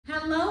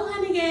Hello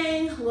honey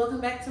gang,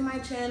 welcome back to my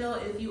channel.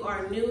 If you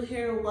are new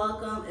here,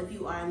 welcome. If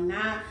you are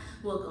not,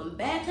 welcome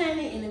back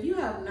honey. And if you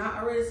have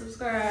not already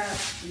subscribed,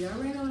 you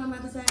already know what I'm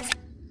about to say.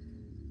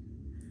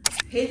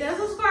 Hit that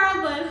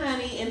subscribe button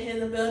honey and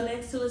hit the bell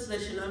next to it so that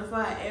you're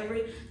notified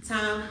every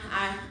time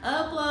I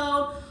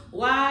upload.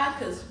 Why?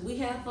 Because we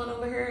have fun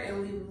over here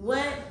and we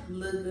look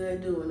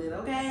good doing it,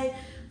 okay?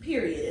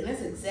 Period. And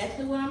that's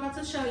exactly what I'm about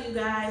to show you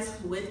guys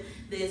with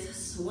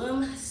this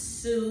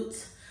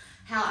swimsuit,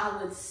 how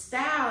I would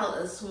style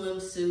a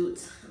swimsuit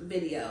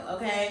video,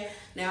 okay?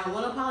 Now, I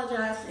want to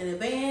apologize in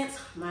advance.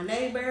 My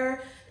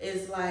neighbor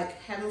is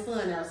like having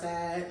fun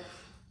outside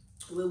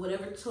with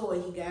whatever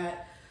toy he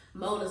got,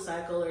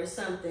 motorcycle or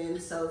something.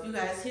 So if you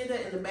guys hear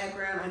that in the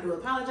background, I do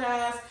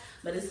apologize.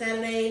 But it's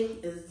Saturday,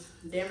 it's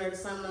damn near the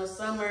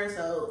summer,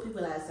 so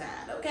people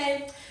outside,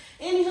 okay?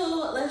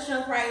 Anywho, let's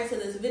jump right into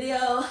this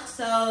video.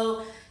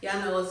 So y'all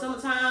know it's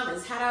summertime,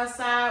 it's hot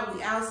outside,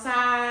 we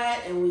outside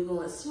and we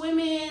going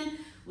swimming.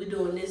 We're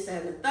doing this,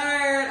 that, and the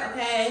third,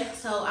 okay?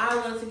 So I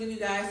wanted to give you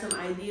guys some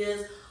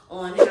ideas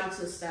on how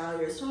to style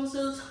your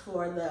swimsuits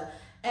for the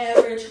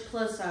average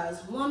plus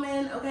size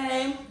woman,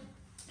 okay?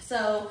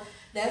 So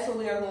that's what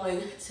we are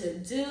going to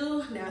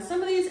do. Now,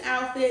 some of these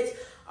outfits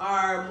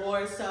are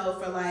more so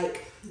for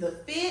like the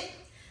fit,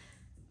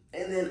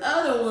 and then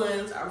other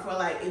ones are for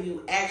like if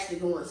you actually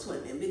going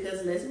swimming.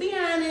 Because let's be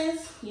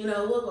honest, you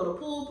know, we'll go to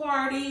pool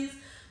parties,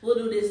 we'll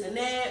do this and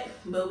that,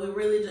 but we're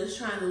really just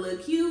trying to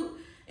look cute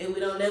and we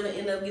don't never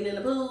end up getting in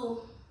the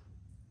pool.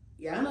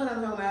 Y'all know what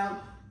I'm talking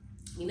about.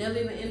 You never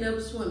even end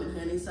up swimming,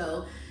 honey.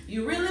 So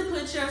you really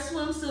put your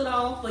swimsuit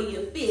on for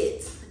your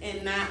fit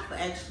and not for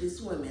actually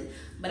swimming.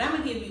 But I'm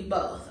gonna give you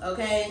both,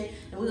 okay?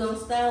 And we're gonna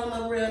style them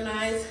up real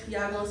nice.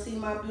 Y'all gonna see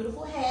my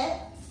beautiful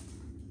hat,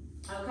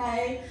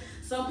 okay?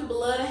 Some people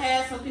love the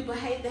hat, some people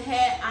hate the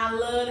hat. I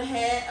love the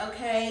hat,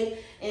 okay?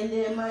 And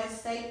then my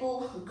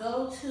staple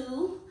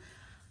go-to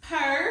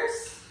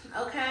purse,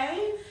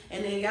 okay?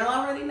 And then y'all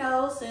already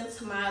know,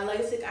 since my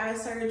LASIK eye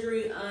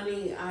surgery,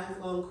 honey,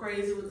 I've gone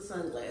crazy with the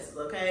sunglasses,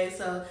 okay?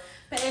 So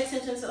pay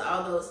attention to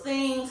all those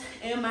things,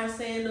 and my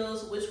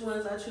sandals, which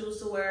ones I choose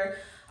to wear,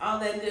 all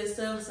that good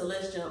stuff. So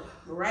let's jump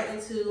right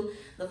into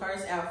the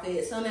first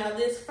outfit. So now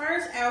this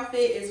first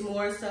outfit is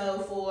more so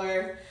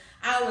for,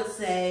 I would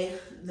say,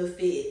 the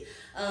fit.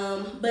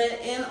 But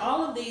in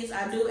all of these,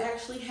 I do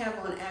actually have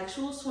on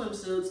actual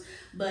swimsuits,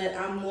 but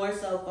I'm more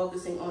so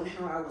focusing on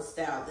how I would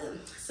style them.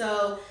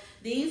 So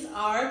these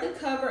are the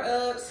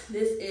cover-ups.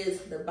 This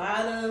is the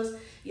bottoms.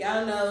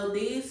 Y'all know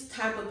these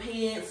type of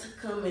pants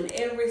come in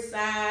every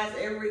size,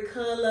 every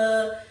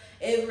color,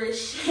 every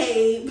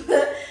shape,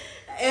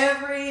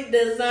 every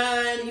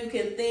design you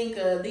can think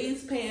of.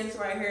 These pants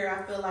right here,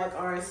 I feel like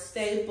are a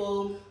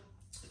staple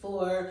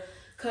for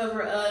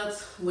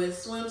cover-ups with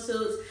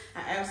swimsuits.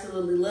 I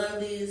absolutely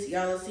love these.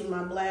 Y'all will see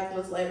my black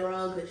ones later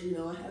on because you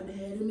know I have to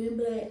have them in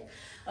black.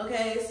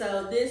 Okay,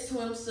 so this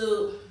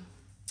swimsuit,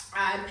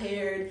 I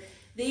paired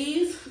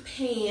these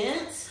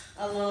pants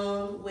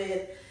along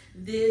with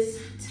this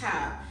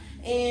top.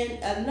 And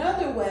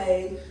another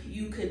way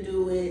you could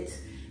do it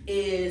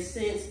is,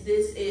 since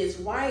this is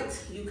white,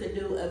 you could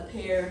do a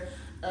pair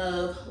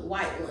of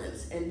white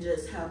ones and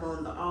just have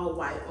on the all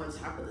white on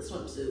top of the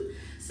swimsuit.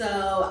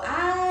 So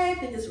I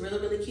think it's really,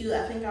 really cute.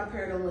 I think I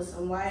paired them with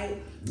some white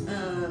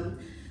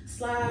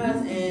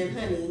slides, and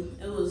honey,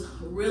 it was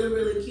really,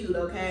 really cute,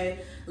 okay?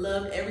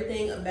 Loved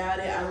everything about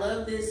it. I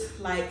love this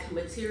like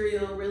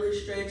material, really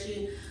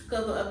stretchy,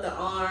 cover up the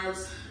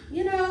arms,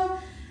 you know,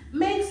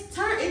 it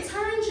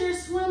turns your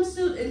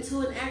swimsuit into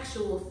an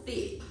actual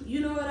fit,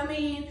 you know what I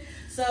mean?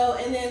 So,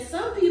 and then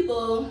some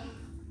people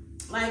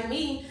like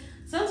me,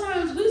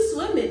 sometimes we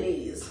swim in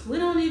these. We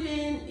don't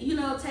even, you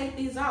know, take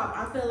these off.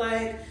 I feel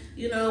like,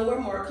 you know, we're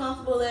more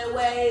comfortable that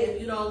way.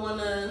 If you don't want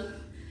to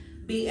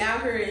be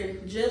out here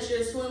in just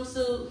your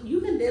swimsuit, you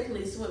can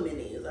definitely swim in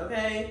these,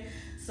 okay?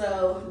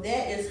 So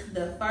that is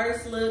the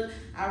first look.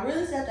 I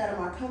really stepped out of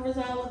my comfort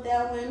zone with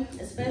that one,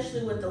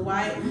 especially with the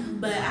white,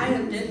 but I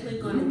am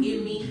definitely going to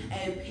give me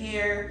a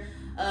pair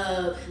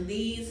of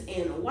these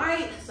in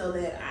white so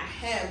that I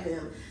have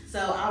them. So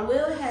I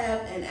will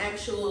have an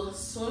actual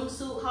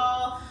swimsuit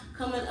haul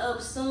coming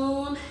up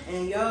soon,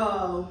 and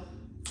y'all,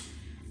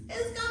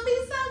 it's gonna be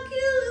so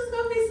cute, it's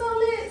gonna be so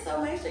lit,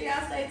 so make sure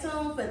y'all stay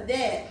tuned for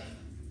that.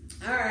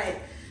 All right,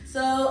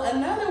 so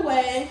another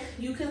way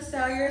you can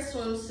style your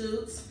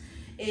swimsuits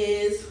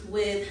is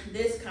with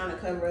this kind of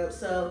cover up.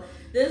 So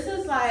this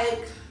is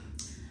like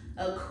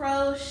a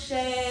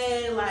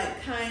crochet,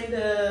 like kind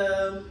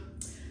of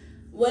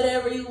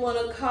whatever you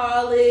want to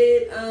call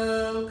it,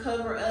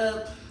 cover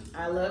up.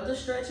 I love the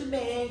stretchy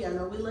band. Y'all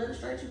know we love the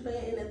stretchy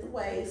band at the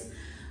waist.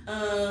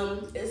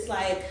 It's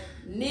like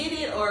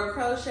knitted or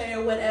crochet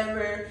or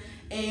whatever,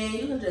 and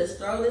you can just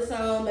throw this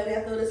on. Maybe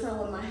I throw this on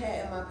with my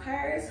hat and my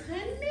purse.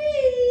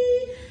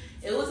 Honey,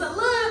 it was a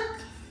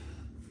look.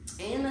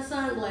 And the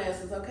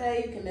sunglasses,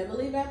 okay? You can never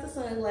leave out the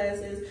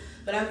sunglasses,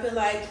 but I feel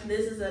like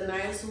this is a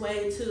nice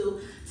way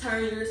to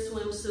turn your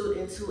swimsuit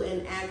into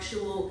an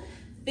actual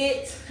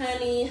fit,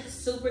 honey,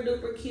 super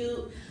duper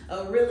cute.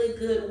 A really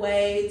good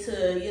way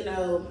to, you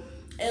know,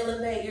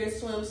 elevate your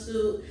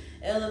swimsuit,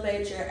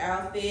 elevate your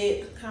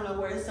outfit, kind of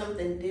wear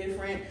something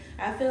different.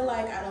 I feel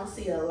like I don't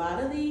see a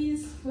lot of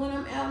these when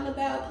I'm out and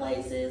about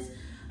places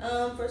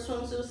for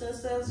swimsuits and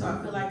stuff. So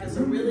I feel like it's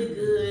a really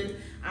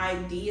good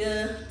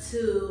idea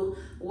to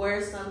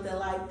wear something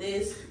like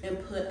this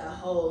and put a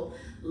whole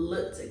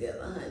look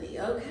together, honey,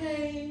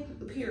 okay?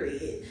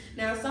 Period.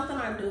 Now, something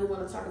I do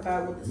want to talk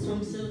about with the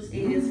swimsuits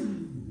is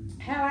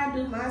how I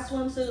do my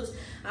swimsuits.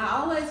 I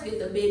always get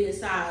the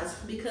biggest size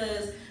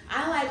because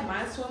I like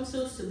my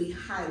swimsuits to be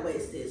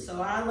high-waisted. So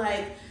I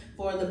like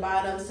for the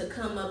bottoms to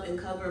come up and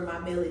cover my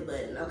belly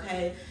button,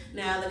 okay?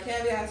 Now, the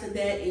caveat to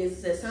that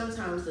is that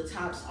sometimes the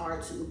tops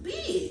are too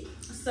big.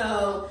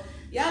 So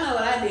y'all know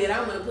what I did.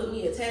 I'm gonna put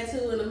me a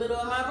tattoo in the middle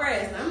of my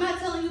breast. Now, I'm not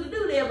telling you to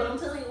do that, but I'm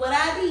telling you what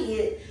I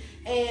did.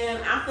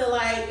 And I feel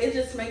like it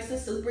just makes it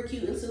super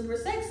cute and super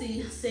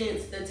sexy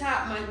since the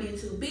top might be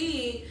too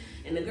big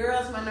and the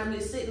girls might not be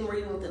sitting where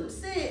you want them to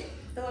sit.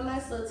 Throw a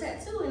nice little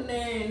tattoo in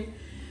there and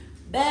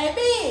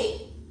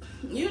baby,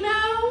 you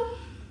know?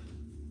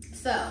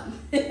 So,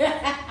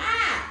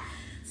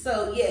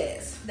 so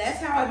yes, that's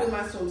how I do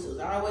my swimsuits.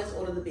 I always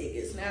order the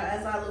biggest. Now,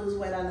 as I lose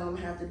weight, I know I'm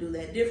gonna have to do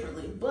that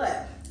differently,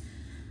 but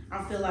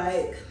I feel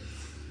like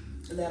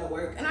that'll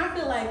work. And I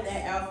feel like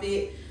that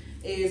outfit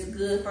is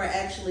good for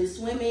actually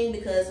swimming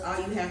because all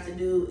you have to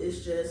do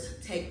is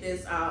just take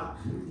this off,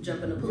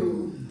 jump in the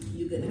pool,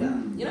 you good to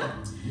go, you know?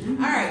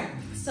 All right,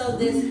 so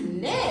this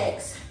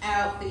next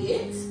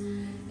outfit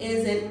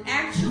is an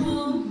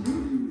actual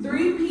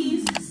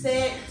 3-piece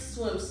set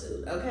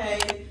swimsuit,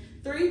 okay?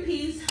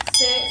 3-piece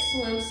set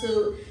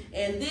swimsuit.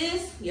 And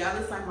this, y'all,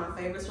 this is like my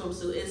favorite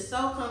swimsuit. It's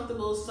so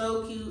comfortable,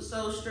 so cute,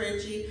 so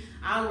stretchy.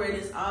 I'll wear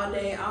this all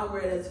day. I'll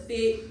wear it as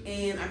fit,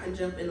 and I can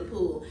jump in the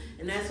pool.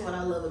 And that's what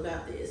I love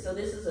about this. So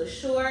this is a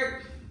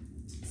short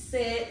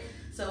set.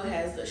 So it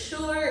has the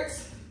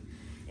shorts,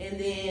 and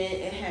then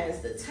it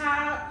has the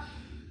top,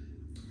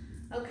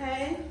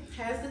 okay?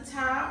 Has the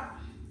top.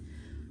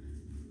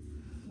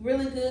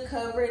 Really good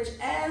coverage,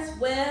 as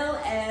well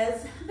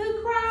as the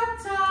crop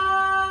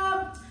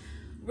top.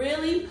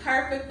 Really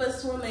perfect for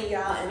swimming,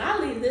 y'all. And I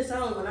leave this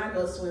on when I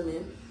go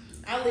swimming.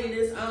 I leave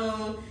this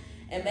on,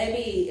 and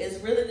baby,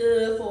 it's really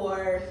good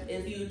for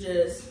if you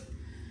just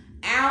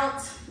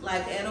out,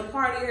 like at a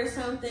party or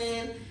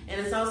something.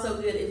 And it's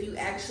also good if you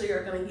actually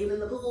are gonna get in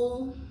the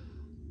pool.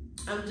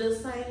 I'm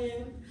just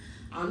saying.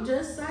 I'm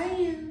just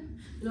saying.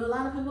 You know, a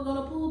lot of people go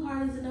to pool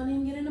parties and don't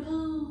even get in the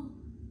pool.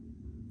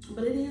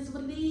 But it is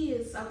what it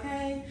is,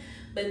 okay?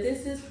 But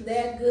this is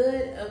that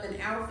good of an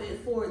outfit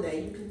for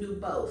that. You can do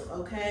both,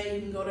 okay?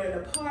 You can go to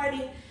the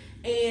party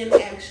and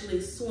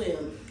actually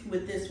swim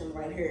with this one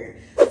right here.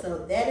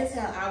 So that is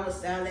how I would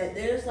style that.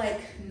 There's like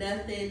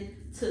nothing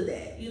to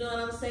that. You know what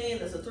I'm saying?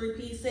 That's a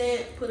 3-piece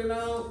set. Put it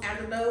on, out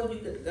the door, you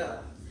good to go.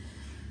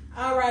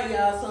 All right,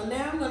 y'all. So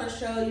now I'm gonna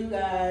show you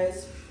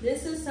guys.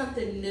 This is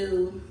something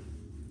new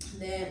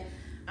that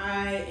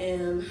I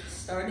am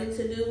starting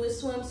to do with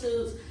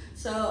swimsuits.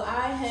 So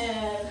I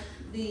have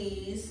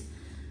these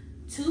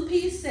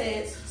 2-piece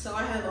sets. So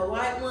I have a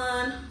white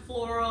one,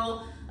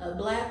 floral, a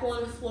black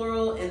one,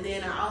 floral, and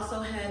then I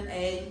also have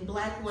a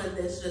black one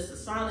that's just a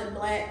solid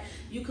black.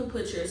 You can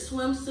put your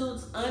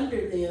swimsuits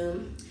under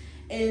them,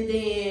 and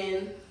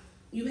then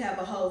you have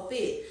a whole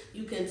fit.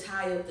 You can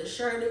tie up the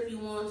shirt if you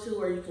want to,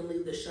 or you can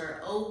leave the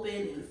shirt open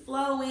and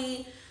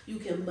flowy. You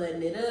can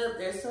button it up.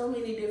 There's so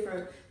many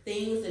different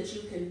things that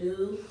you can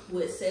do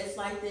with sets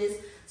like this.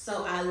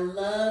 So I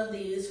love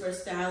these for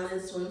styling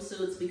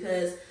swimsuits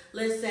because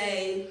let's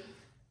say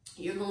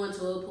you're going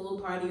to a pool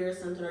party or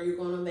something, or you're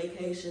going on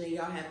vacation and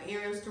y'all have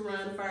errands to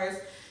run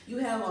first. You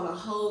have on a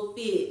whole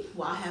fit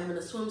while having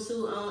a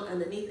swimsuit on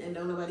underneath and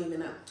don't nobody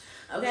even know.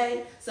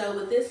 Okay, so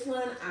with this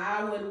one,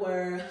 I would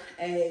wear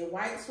a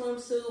white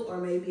swimsuit or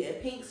maybe a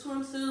pink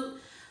swimsuit.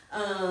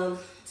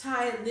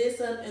 Tie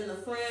this up in the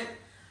front.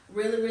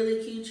 Really,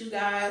 really cute, you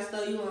guys.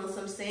 Throw you on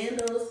some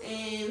sandals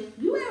and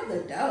you have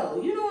the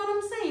dough. You know what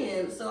I'm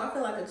saying? So I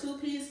feel like a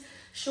 2-piece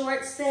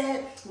short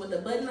set with a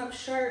button-up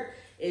shirt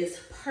is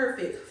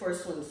perfect for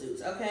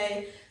swimsuits,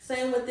 okay?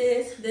 Same with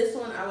this. This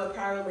one, I would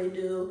probably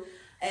do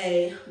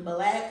a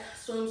black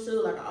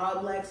swimsuit, like an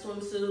all-black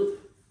swimsuit,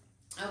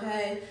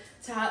 okay?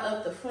 Tie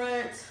up the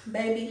front,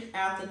 baby,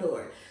 out the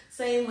door.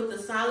 Same with the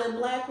solid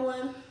black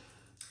one,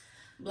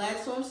 black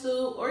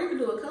swimsuit, or you can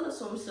do a color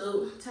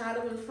swimsuit, tied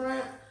up in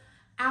front,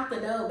 out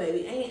the door,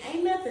 baby.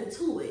 Ain't nothing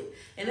to it.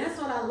 And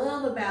that's what I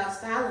love about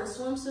styling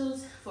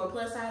swimsuits for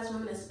plus size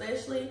women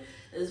especially,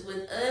 is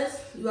with us,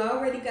 you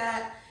already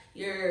got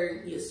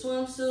your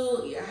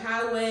swimsuit, your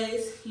high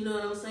waist, you know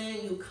what I'm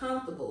saying? You're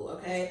comfortable,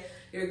 okay?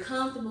 You're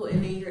comfortable,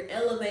 and then you're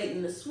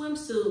elevating the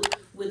swimsuit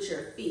with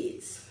your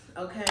fits,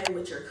 okay?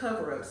 With your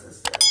cover-ups and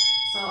stuff.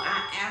 So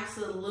I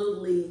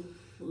absolutely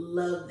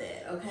love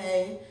that,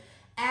 okay?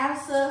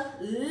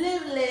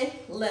 Absolutely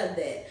love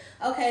that.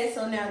 Okay,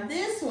 so now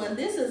this one,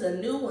 this is a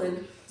new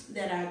one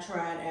that I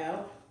tried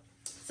out.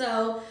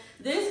 So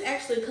this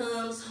actually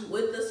comes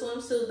with the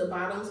swimsuit. The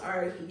bottoms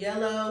are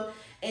yellow,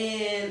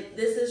 and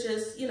this is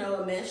just, you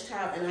know, a mesh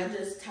top, and I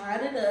just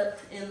tied it up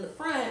in the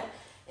front,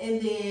 and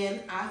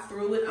then I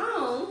threw it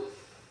on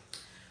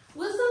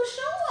with some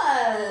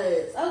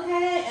shorts,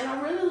 okay? And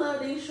I really love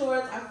these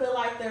shorts. I feel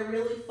like they're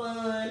really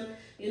fun.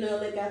 You know,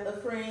 they got the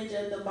fringe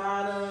at the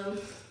bottom.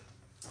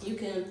 You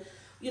can,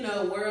 you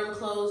know, wear them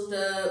closed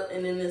up,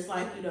 and then it's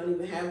like you don't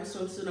even have a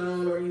swimsuit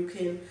on, or you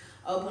can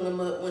open them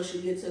up once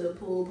you get to the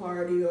pool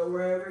party or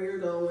wherever you're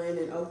going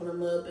and open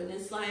them up, and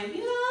it's like,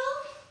 you know,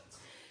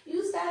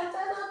 you style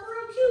that up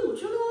real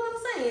cute, you know what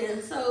I'm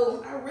saying?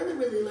 So I really,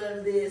 really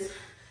love these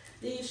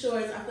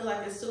shorts. I feel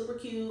like it's super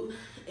cute,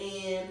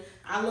 and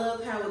I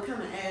love how it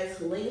kind of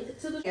adds length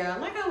to the, yeah,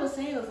 like I was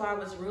saying before I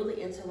was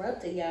really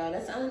interrupted, y'all.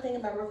 That's the only thing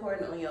about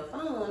recording on your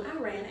phone. I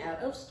ran out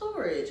of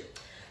storage.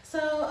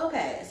 So,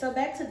 okay, so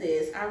back to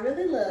this. I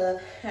really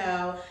love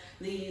how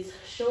these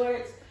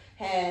shorts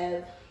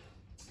have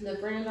the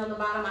fringe on the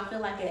bottom. I feel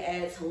like it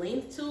adds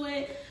length to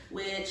it,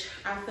 which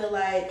I feel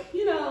like,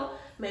 you know,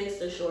 makes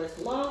the shorts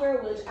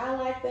longer, which I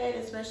like that,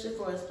 especially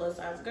for us plus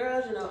size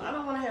girls. You know, I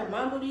don't want to have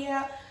my booty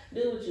out.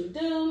 Do what you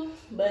do,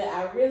 but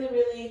I really,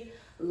 really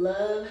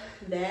love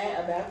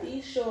that about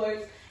these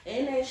shorts,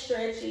 and they're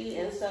stretchy,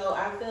 and so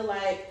I feel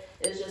like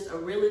it's just a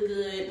really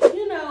good,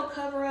 you know,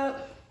 cover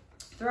up,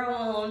 throw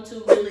on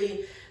to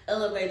really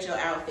elevate your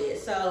outfit.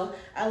 So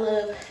I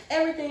love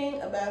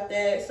everything about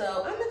that,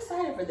 so I'm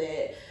excited for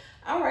that.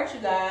 All right, you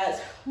guys,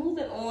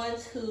 moving on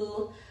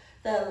to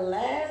the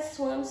last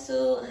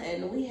swimsuit,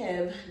 and we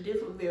have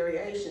different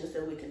variations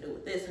that we can do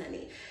with this,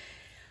 honey.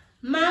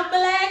 My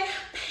black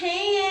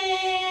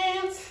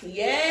pants.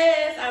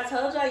 Yes, I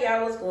told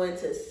y'all was going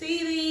to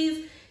see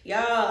these.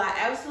 Y'all, I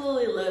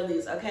absolutely love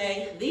these,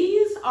 okay?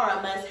 These are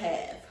a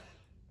must-have.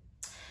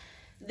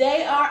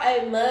 They are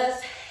a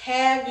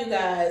must-have, you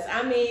guys.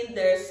 I mean,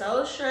 they're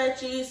so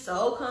stretchy,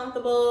 so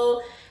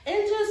comfortable,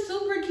 and just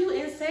super cute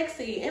and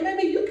sexy. And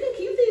maybe you can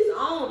keep these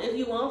on if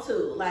you want to.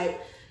 Like,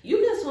 you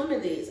can swim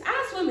in these.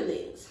 I swim in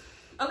these,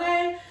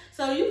 okay?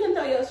 So you can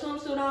throw your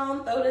swimsuit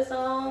on, throw this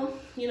on,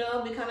 you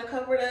know, be kind of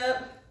covered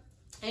up,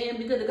 and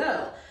be good to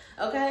go,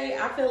 okay?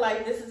 I feel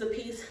like this is a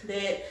piece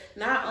that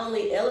not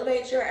only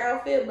elevates your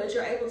outfit, but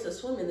you're able to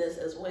swim in this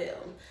as well.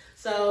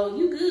 So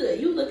you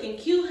good. You looking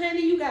cute,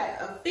 honey. You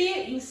got a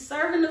fit. You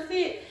serving the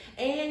fit,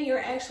 and you're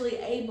actually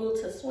able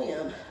to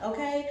swim,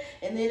 okay?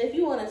 And then if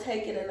you want to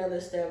take it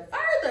another step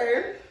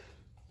further,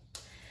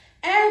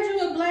 add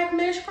you a black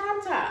mesh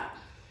crop top.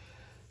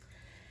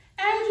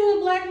 Add you a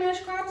black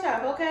mesh crop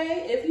top,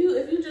 okay? If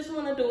you just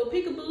want to do a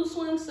peekaboo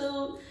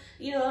swimsuit,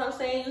 you know what I'm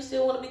saying, you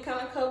still want to be kind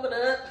of covered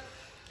up,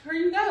 here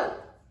you go.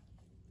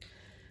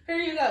 Here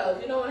you go.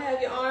 If you don't want to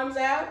have your arms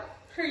out,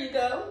 here you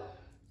go.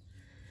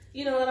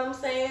 You know what I'm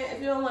saying?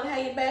 If you don't want to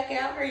have your back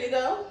out, here you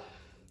go.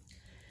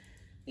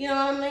 You know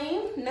what I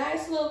mean?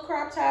 Nice little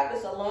crop top.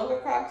 It's a longer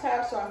crop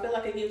top, so I feel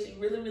like it gives you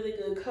really, really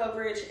good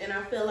coverage, and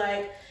I feel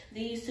like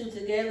these two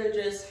together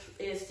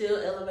it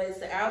still elevates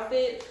the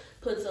outfit.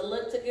 Puts a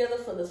look together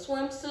for the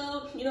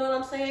swimsuit. You know what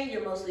I'm saying?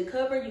 You're mostly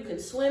covered. You can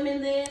swim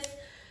in this.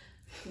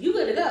 You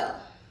good to go.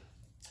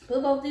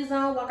 Put both these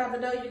on, walk out the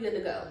door, you good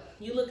to go.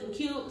 You looking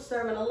cute,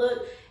 serving a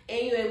look,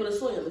 and you're able to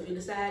swim if you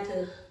decide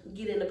to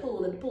get in the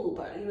pool at the pool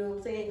party. You know what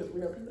I'm saying? Because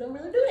we know people don't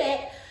really do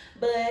that.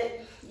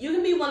 But you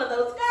can be one of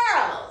those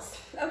girls,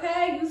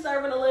 okay? You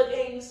serving a look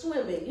and you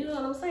swimming. You know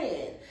what I'm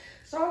saying?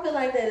 So I feel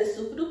like that is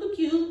super duper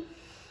cute.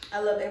 I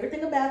love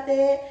everything about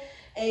that.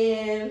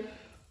 And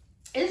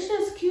it's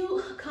just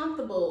cute,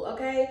 comfortable,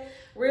 okay?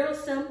 Real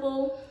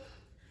simple.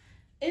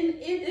 And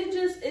it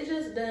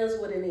just does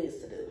what it needs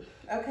to do,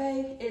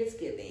 okay? It's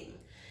giving.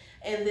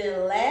 And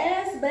then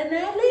last but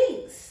not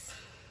least,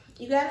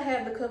 you gotta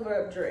have the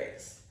cover-up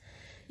dress.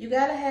 You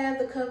gotta have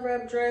the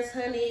cover-up dress,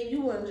 honey. If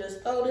you wanna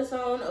just throw this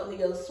on over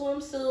your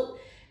swimsuit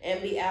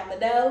and be out the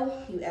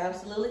door, you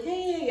absolutely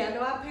can. Y'all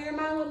know I pair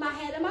mine with my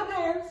hat and my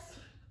purse.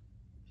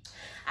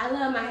 I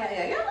love my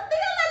hat. Y'all like my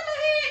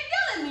hat?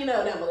 Y'all let me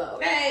know down below,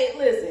 okay?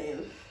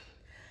 Listen,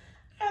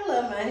 I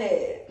love my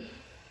hat.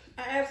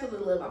 I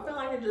absolutely love it. I feel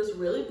like it just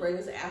really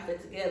brings the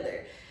outfit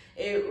together.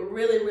 It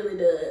really, really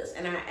does.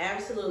 And I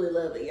absolutely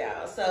love it,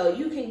 y'all. So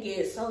you can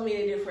get so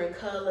many different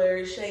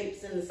colors,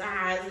 shapes, and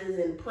sizes,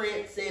 and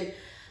prints, and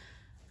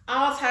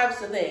all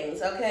types of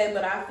things, okay?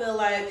 But I feel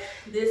like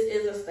this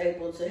is a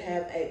staple to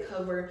have a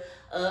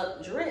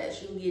cover-up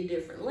dress. You can get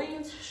different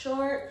lengths,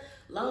 short,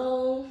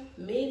 long,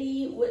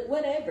 midi,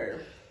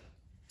 whatever.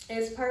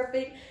 It's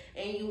perfect,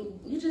 and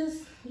you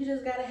just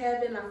gotta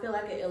have it, and I feel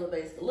like it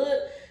elevates the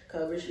look,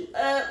 covers you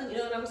up, you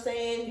know what I'm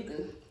saying? You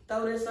can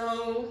throw this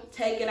on,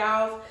 take it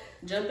off,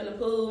 jump in the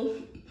pool.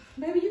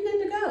 Baby, you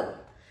good to go.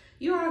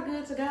 You are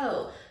good to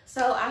go.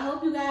 So I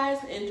hope you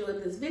guys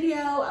enjoyed this video.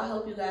 I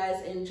hope you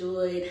guys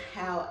enjoyed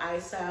how I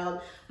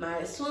styled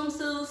my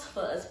swimsuits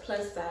for us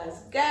plus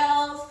size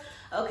gals.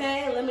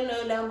 Okay, let me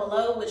know down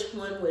below which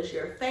one was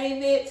your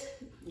favorite.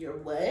 Your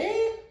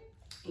what?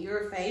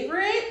 Your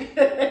favorite?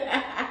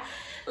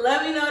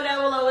 Let me know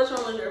down below which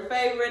one was your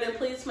favorite. And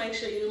please make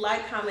sure you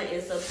like, comment,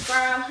 and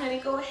subscribe, honey.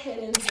 Go ahead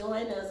and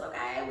join us,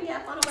 okay? We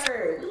have fun over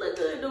here. We look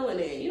good doing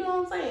it. You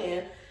know what I'm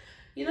saying?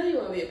 You know you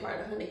want to be a part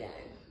of the honey gang.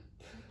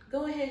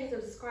 Go ahead and hit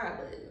the subscribe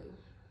button.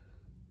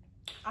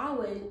 I'll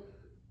wait.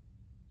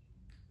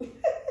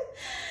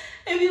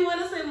 If you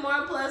want to see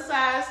more plus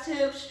size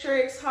tips,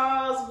 tricks,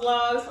 hauls,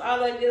 vlogs, all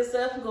that good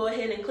stuff, go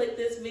ahead and click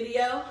this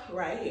video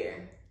right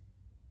here.